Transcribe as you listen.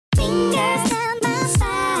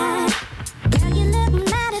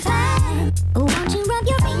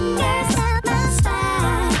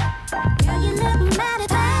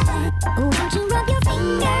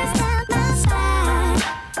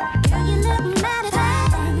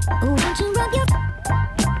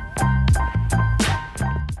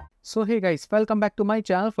So hey guys, welcome back to my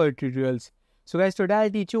channel for tutorials. So guys, today I'll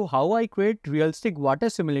teach you how I create realistic water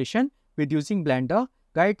simulation with using Blender.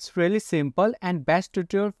 Guys, it's really simple and best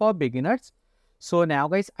tutorial for beginners. So now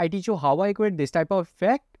guys, I teach you how I create this type of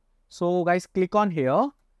effect. So guys, click on here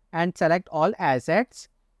and select all assets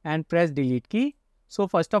and press delete key. So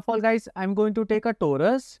first of all guys, I'm going to take a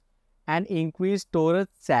torus and increase torus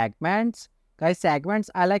segments. Guys, segments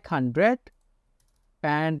I like 100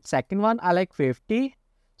 and second one I like 50.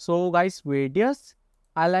 So guys, radius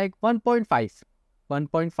I like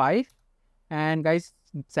 1.5 and guys,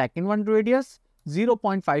 second one radius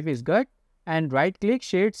 0.5 is good, and right click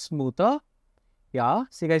shade smoother. Yeah,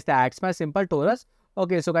 see guys, that's my simple torus.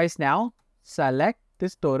 Okay, so guys, now select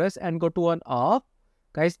this torus and go to on up.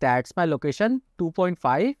 Guys, that's my location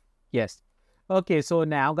 2.5. Yes. Okay, so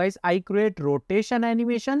now guys, I create rotation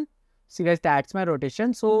animation. See guys, that's my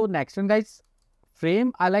rotation. So next one guys,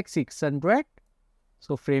 frame I like 600.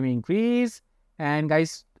 So frame increase, and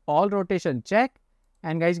guys, all rotation check,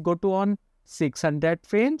 and guys, go to on 600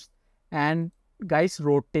 frames, and guys,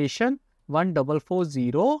 rotation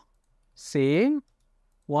 1440, same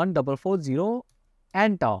 1440,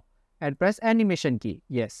 enter and press animation key.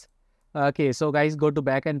 Yes. Okay, so guys, go to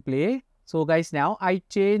back and play. So guys, now I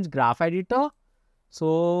change graph editor.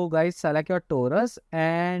 So guys, select your torus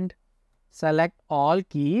and select all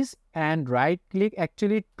keys and right click,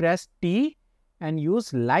 actually press T and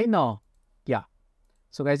use liner. Yeah.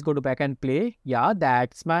 So guys, go to back and play. Yeah,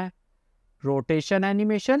 that's my rotation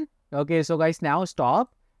animation. Okay, so guys, now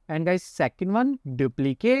stop. And guys, second one,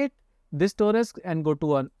 duplicate this torus and go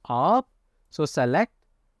to an up. So select,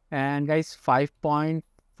 and guys,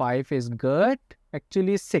 5.5 is good.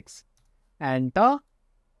 Actually 6. Enter.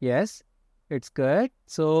 Yes, it's good.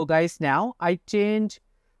 So guys, now I change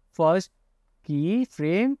first key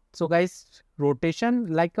frame. So guys,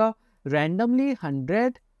 rotation like a randomly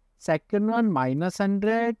 100, second one minus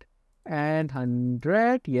 100 and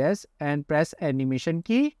 100. Yes, and press animation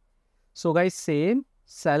key. So guys, same,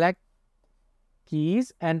 select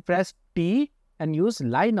keys and press T and use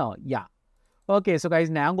liner. Yeah. Okay, so guys,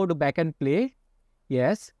 now go to back and play.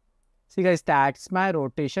 Yes, see guys, that's my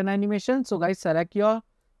rotation animation. So guys, select your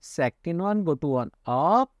second one, go to on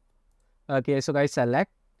up. Okay, so guys,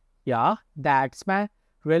 select. Yeah, that's my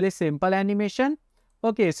really simple animation.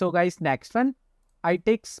 Okay, so guys, next one, I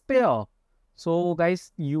take sphere. So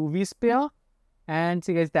guys, UV sphere, and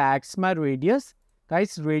see guys, that's my radius.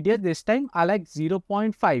 Guys, radius this time I like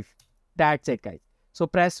 0.5. That's it guys. So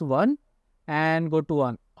press 1 and go to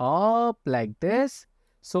on up like this.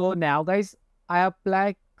 So now guys, I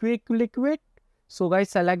apply quick liquid. So guys,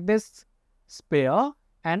 select this sphere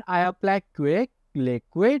and I apply quick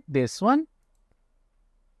liquid, this one,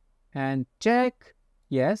 and check.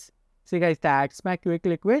 Yes. See guys, that's my quick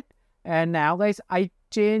liquid. And now guys, I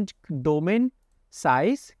change domain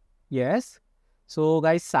size. Yes. So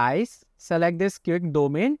guys, size, select this quick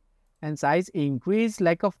domain and size increase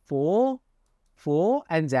like a 4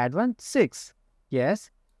 and Z1 6. Yes.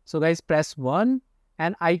 So guys, press 1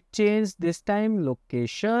 and I change this time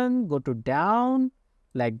location, go to down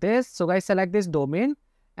like this. So guys, select this domain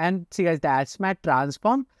and see guys, that's my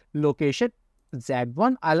transform location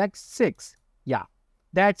Z1 I like 6. Yeah.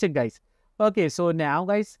 That's it guys. Okay, so now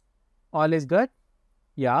guys, all is good.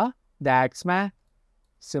 Yeah, that's my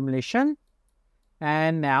simulation.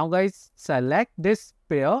 And now guys, select this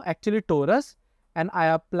pair, actually torus, and I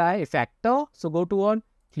apply effector. So go to on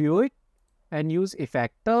fluid and use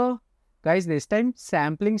effector. Guys, this time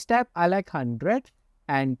sampling step I like 100.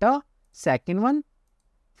 Enter. Second one,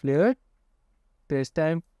 fluid. This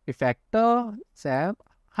time effector, sam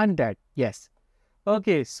 100. Yes.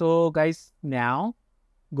 Okay, so guys, now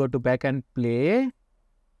go to back and play.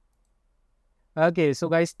 Okay, so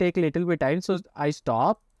guys, take little bit time. So I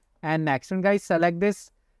stop. And next one guys, select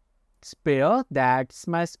this sphere. That's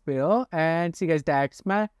my sphere. And see guys, that's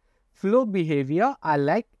my flow behavior. I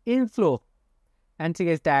like inflow. And see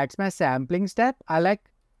guys, that's my sampling step. I like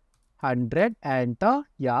 100. Enter.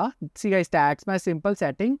 Yeah. See guys, that's my simple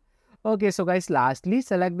setting. Okay, so guys, lastly,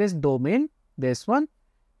 select this domain. This one.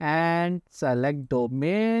 And select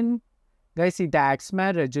domain. Guys, see, that's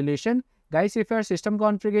my resolution. Guys, if your system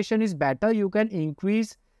configuration is better, you can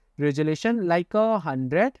increase resolution like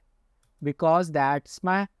 100 because that's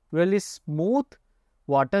my really smooth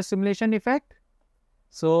water simulation effect.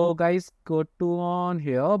 So guys, go to on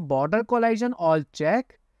here, border collision, all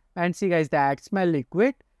check. And see guys, that's my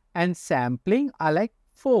liquid and sampling. I like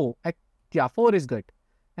 4. Yeah, 4 is good.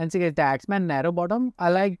 And see guys, that's my narrow bottom. I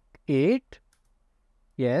like 8.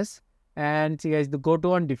 Yes. And see guys, go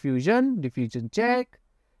to on diffusion check.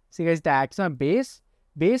 See guys, that's my base.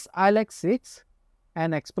 Base I like 6.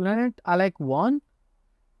 and exponent I like 1,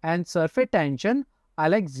 and surface tension I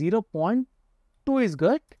like 0.2 is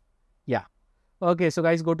good. Yeah. Okay, so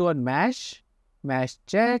guys, go to a mesh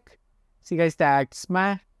check. See guys, that's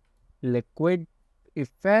my liquid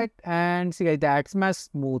effect, and see guys, that's my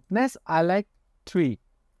smoothness I like 3.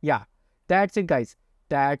 Yeah, that's it guys.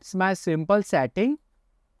 That's my simple setting,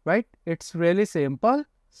 right? It's really simple.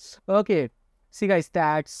 Okay, see guys,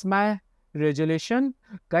 that's my resolution.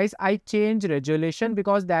 Guys, I change resolution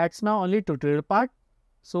because that's my only tutorial part.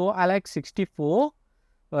 So I like 64.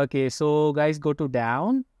 Okay, so guys, go to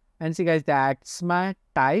down and see guys, that's my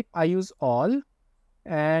type. I use all,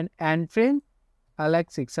 and end frame I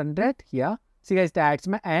like 600. Yeah, see guys, that's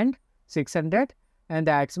my end 600, and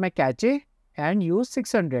that's my cache and use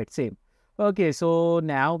 600 same. Okay, so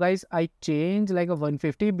now guys, I change like a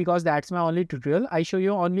 150 because that's my only tutorial. I show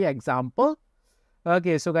you only example.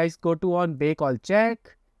 Okay, so guys, go to on bake all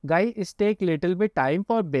check. Guys, it take little bit time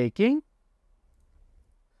for baking.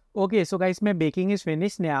 Okay, so guys, my baking is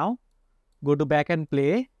finished now. Go to back and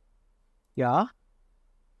play. Yeah,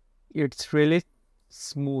 it's really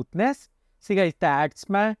smoothness. See guys, that's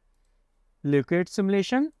my liquid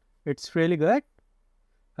simulation. It's really good.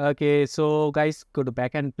 Okay, so guys, go to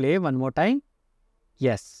back and play one more time.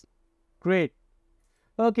 Yes, great.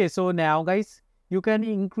 Okay, so now guys, you can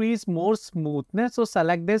increase more smoothness. So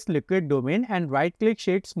select this liquid domain and right click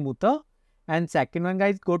shade smoother. And second one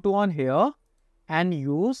guys, go to on here and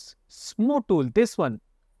use smooth tool. This one.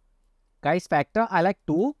 Guys, factor I like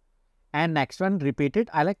 2, and next one repeated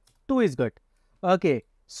I like 2 is good. Okay,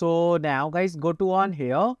 so now guys, go to on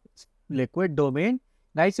here liquid domain.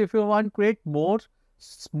 Guys, if you want create more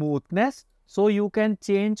smoothness, so you can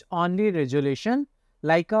change only resolution,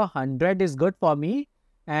 like 100 is good for me,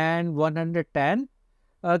 and 110.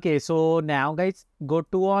 Okay, so now guys, go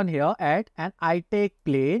to on here add, and I take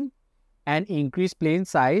plane and increase plane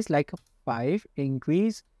size like 5,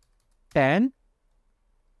 increase 10,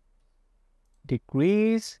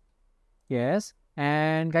 decrease. Yes,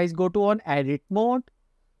 and guys, go to on edit mode.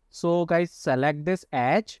 So guys, select this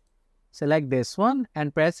edge, select this one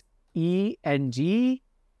and press E and G.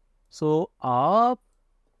 So up,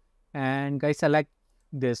 and guys, select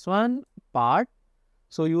this one part.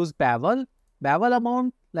 So use bevel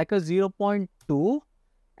amount like a 0.2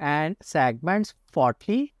 and segments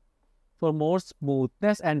 40 for more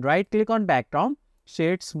smoothness, and right click on background,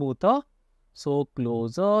 shade smoother. So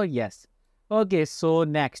closer, yes. Okay, so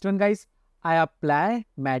next one guys, I apply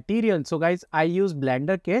material. So guys, I use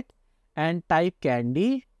Blender kit and type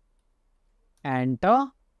candy, enter.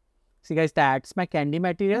 See guys, that's my candy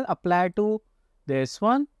material. Apply to this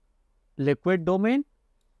one, liquid domain.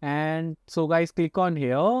 And so guys, click on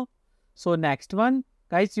here. So next one,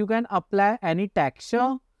 guys, you can apply any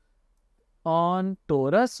texture on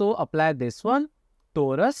Torus. So apply this one,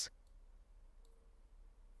 Torus.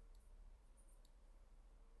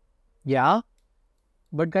 Yeah.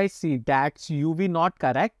 But guys, see, that's UV not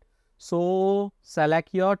correct. So select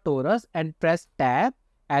your Torus and press tab,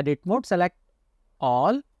 edit mode, select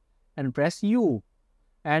all and press U,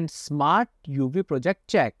 and smart UV project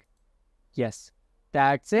check. Yes,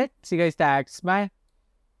 that's it. See guys, that's my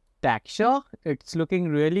texture. It's looking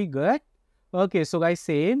really good. Okay, so guys,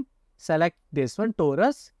 same, select this one,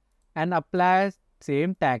 Torus, and apply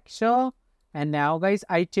same texture. And now guys,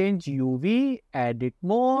 I change UV, edit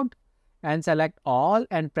mode, and select all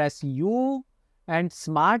and press U and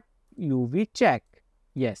smart UV check.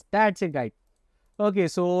 Yes, that's it guys. Okay,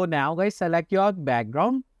 so now guys, select your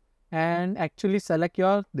background and actually select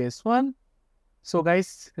your this one. So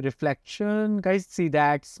guys, reflection, guys, see,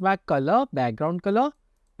 that's my color, background color,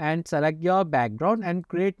 and select your background and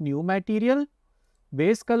create new material,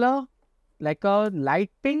 base color like a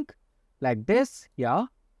light pink like this. Yeah,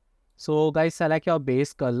 so guys, select your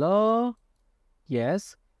base color.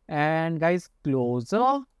 Yes, and guys,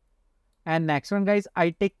 closer. And next one guys,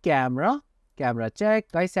 I take camera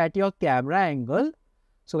check. Guys, set your camera angle.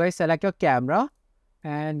 So guys, select your camera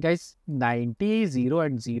and guys, 90, 0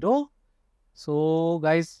 and 0. So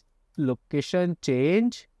guys, location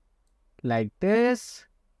change like this.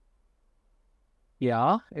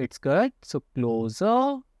 Yeah, it's good. So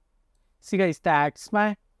closer. See guys, that's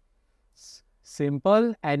my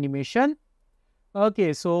simple animation.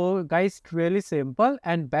 Okay, so guys, really simple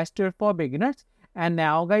and best tool for beginners. And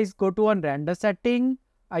now guys, go to on render setting.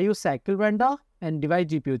 I use cycle render and device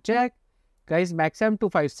GPU check. Guys, maximum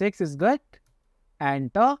 256 is good.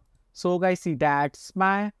 Enter. So guys, see, that's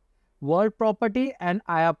my world property and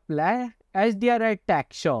I apply HDRi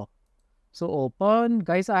texture. So open,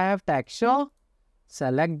 guys, I have texture.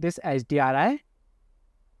 Select this HDRi.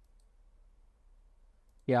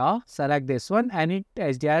 Yeah, select this one and it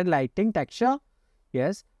HDRi lighting texture.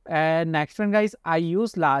 Yes. And next one, guys, I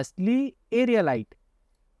use lastly area light.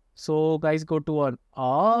 So guys, go to on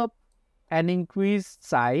up and increase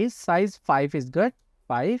size. Size 5 is good.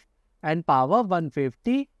 5 and power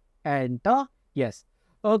 150. Enter. Yes.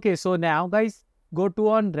 Okay. So now guys, go to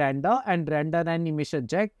on render and render animation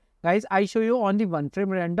check. Guys, I show you only one frame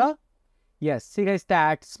render. Yes. See guys,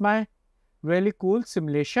 that's my really cool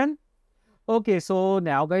simulation. Okay. So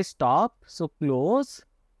now guys, stop. So close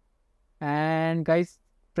and guys,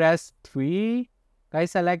 press 3.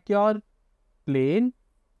 Guys, select your plane.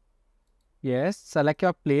 Yes. Select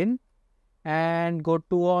your plane and go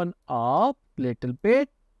to on up little bit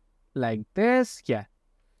like this. Yeah,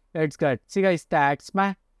 it's good. See guys, that's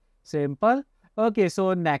my simple. Okay,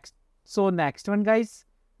 so next one, guys,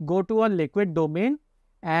 go to on liquid domain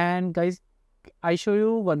and guys, I show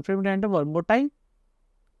you one frame render one more time.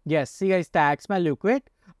 Yes, see guys, that's my liquid.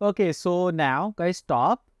 Okay, so now guys,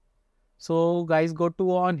 stop. So guys, go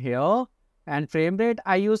to on here and frame rate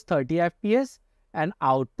I use 30 fps and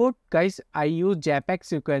output guys I use JPEG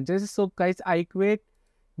sequences. So guys, I create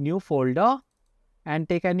new folder and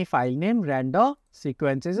take any file name render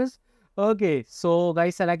sequences. Okay, so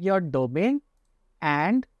guys, select your domain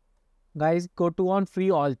and guys, go to on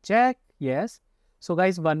free all check. Yes. So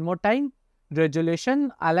guys, one more time,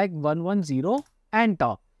 resolution I like 110.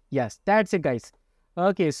 Enter. Yes, that's it guys.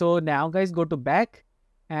 Okay, so now guys, go to back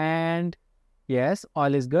and yes,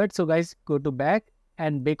 all is good. So guys, go to back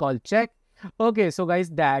and bake all check. Okay, so guys,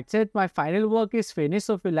 that's it. My final work is finished.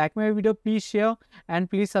 So if you like my video, please share and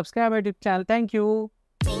please subscribe my YouTube channel. Thank you.